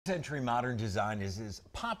Century modern design is as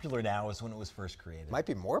popular now as when it was first created. Might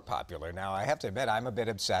be more popular now. I have to admit, I'm a bit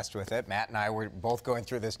obsessed with it. Matt and I were both going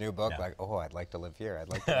through this new book, like, oh, I'd like to live here. I'd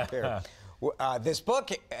like to live here. This book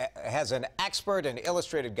has an expert and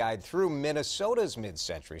illustrated guide through Minnesota's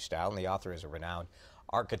mid-century style, and the author is a renowned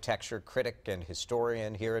architecture critic and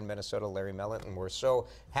historian here in Minnesota, Larry Millett, and we're so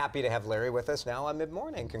happy to have Larry with us now on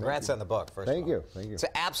Mid-Morning. Congrats on the book, first of all. Thank you. Thank you. It's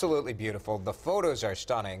absolutely beautiful. The photos are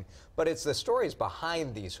stunning, but it's the stories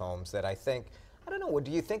behind these homes that I think, I don't know,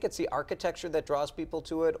 do you think it's the architecture that draws people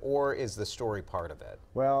to it, or is the story part of it?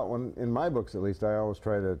 Well, in my books at least, I always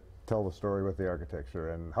try to tell the story with the architecture,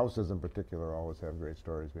 and houses in particular always have great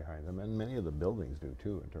stories behind them, and many of the buildings do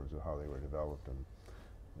too, in terms of how they were developed and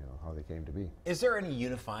how they came to be. Is there any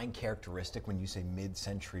unifying characteristic when you say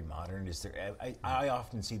mid-century modern? Is there? I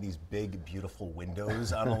often see these big, beautiful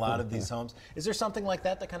windows on a lot of these homes. Is there something like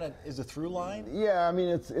that that kind of is a through line? Yeah, I mean,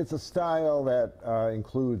 it's a style that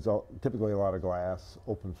includes typically a lot of glass,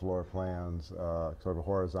 open floor plans, sort of a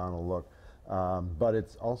horizontal look, but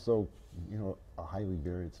it's also, a highly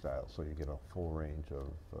varied style, so you get a full range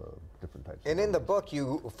of different types. And in the book,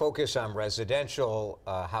 you focus on residential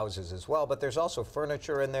houses as well, but there's also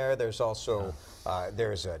furniture in there. There's also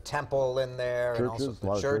there's a temple in there, churches, and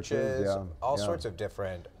also the churches, yeah, all sorts of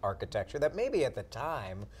different architecture that maybe at the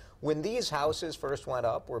time when these houses first went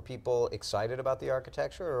up, were people excited about the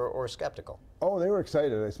architecture or skeptical? Oh, they were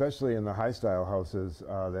excited, especially in the high-style houses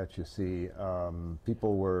that you see.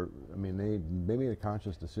 People were, they made a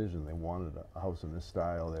conscious decision. They wanted a house in this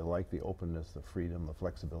style. They liked the openness, the freedom, the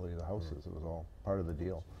flexibility of the houses. It was all part of the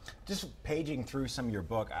deal. Just paging through some of your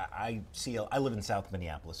book, I live in South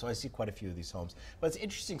Minneapolis, so I see quite a few of these homes. But it's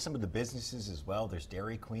interesting, some of the businesses as well. There's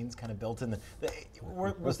Dairy Queens kind of built in.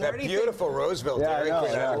 Was there anything? Beautiful Roseville Dairy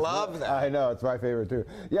Queen. I love that. I know, it's my favorite too.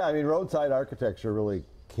 Yeah, roadside architecture really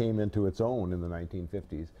came into its own in the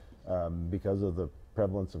 1950s because of the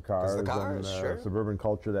prevalence of cars, and suburban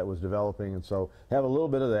culture that was developing, and so have a little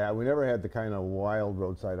bit of that. We never had the kind of wild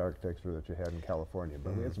roadside architecture that you had in California,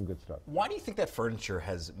 but we had some good stuff. Why do you think that furniture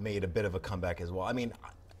has made a bit of a comeback as well?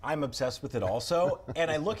 I'm obsessed with it also, and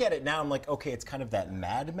I look at it now, I'm like, okay, it's kind of that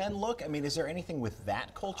Mad Men look. Is there anything with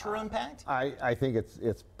that cultural impact? I think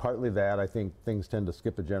it's partly that. I think things tend to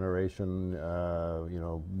skip a generation.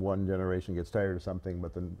 One generation gets tired of something,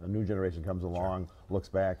 but then a new generation comes along, looks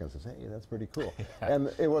back and says, hey, that's pretty cool.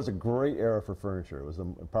 And it was a great era for furniture. It was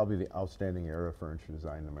probably the outstanding era of furniture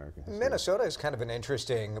design in American history. Minnesota is kind of an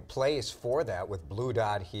interesting place for that, with Blue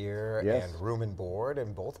Dot here and Room and Board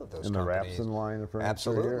and both of those and companies. And the Rapson line of furniture.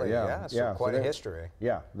 Absolutely. So quite a history.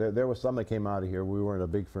 Yeah, there was some that came out of here. We weren't a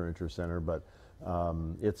big furniture center, but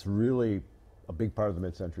it's really a big part of the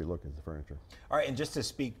mid-century look is the furniture. All right, and just to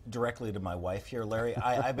speak directly to my wife here, Larry,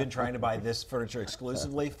 I've been trying to buy this furniture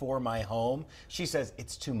exclusively for my home. She says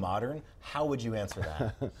it's too modern. How would you answer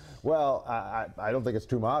that? Well, I don't think it's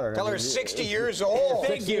too modern. Tell her 60 years old.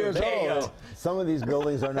 60 years old. Some of these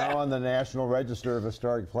buildings are now on the National Register of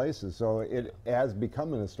Historic Places, so it has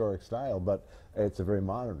become an historic style, but it's a very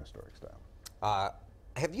modern historic style.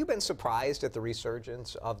 Have you been surprised at the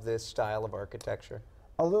resurgence of this style of architecture?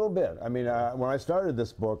 A little bit. When I started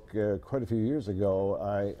this book quite a few years ago,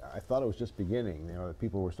 I thought it was just beginning. That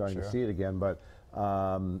people were starting to see it again, but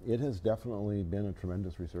it has definitely been a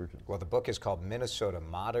tremendous resurgence. Well, the book is called Minnesota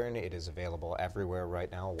Modern. It is available everywhere right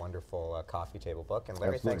now. A wonderful coffee table book. And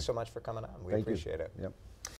Larry, thanks so much for coming on. We appreciate it. Yep.